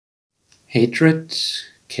hatred,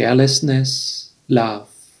 carelessness, love.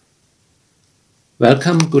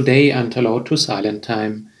 Welcome, good day, and hello to Silent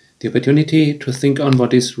Time, the opportunity to think on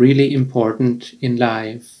what is really important in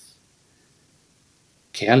life.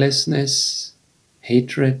 Carelessness,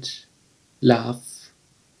 hatred, love.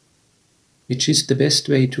 Which is the best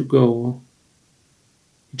way to go?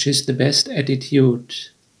 Which is the best attitude?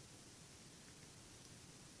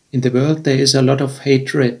 In the world there is a lot of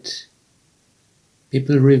hatred.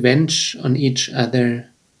 People revenge on each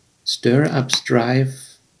other, stir up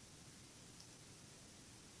strife.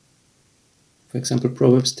 For example,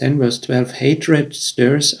 Proverbs 10 verse 12, hatred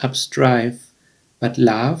stirs up strife, but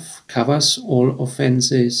love covers all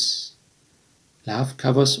offenses. Love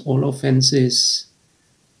covers all offenses.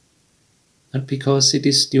 Not because it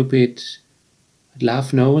is stupid, but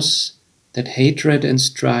love knows that hatred and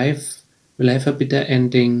strife will have a bitter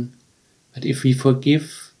ending. But if we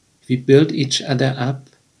forgive, if we build each other up,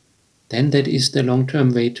 then that is the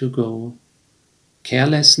long-term way to go.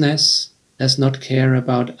 Carelessness does not care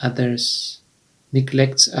about others,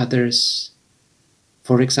 neglects others.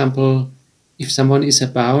 For example, if someone is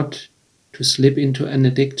about to slip into an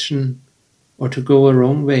addiction or to go a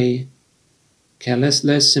wrong way,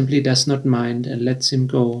 carelessness simply does not mind and lets him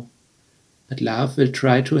go. But love will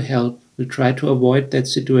try to help, will try to avoid that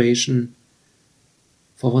situation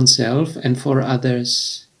for oneself and for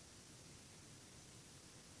others.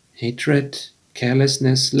 Hatred,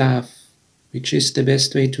 carelessness, love, which is the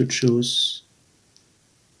best way to choose?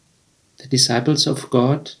 The disciples of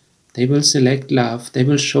God, they will select love. They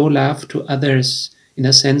will show love to others in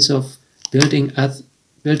a sense of building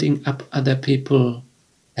up other people,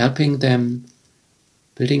 helping them,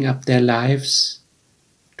 building up their lives,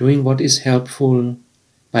 doing what is helpful.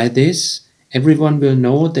 By this, everyone will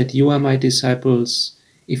know that you are my disciples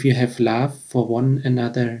if you have love for one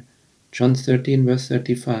another. John 13 verse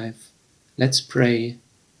 35. Let's pray.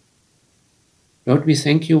 Lord, we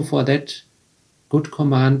thank you for that good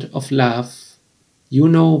command of love. You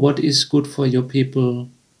know what is good for your people.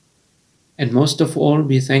 And most of all,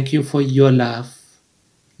 we thank you for your love.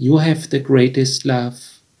 You have the greatest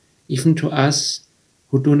love, even to us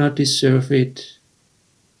who do not deserve it.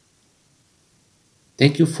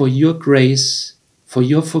 Thank you for your grace, for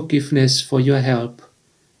your forgiveness, for your help.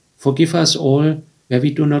 Forgive us all where we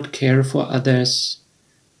do not care for others,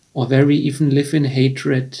 or where we even live in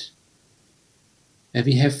hatred, where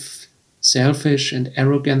we have selfish and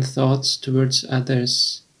arrogant thoughts towards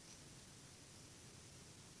others.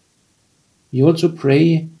 We also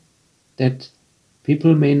pray that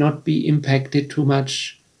people may not be impacted too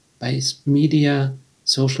much by media,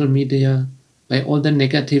 social media, by all the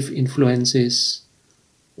negative influences,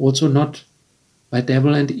 also not by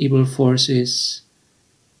devil and evil forces.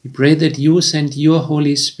 We pray that you send your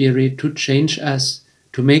Holy Spirit to change us,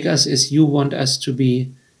 to make us as you want us to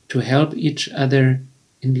be, to help each other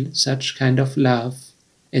in such kind of love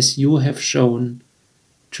as you have shown.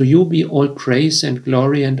 To you be all praise and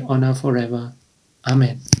glory and honor forever.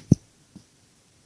 Amen.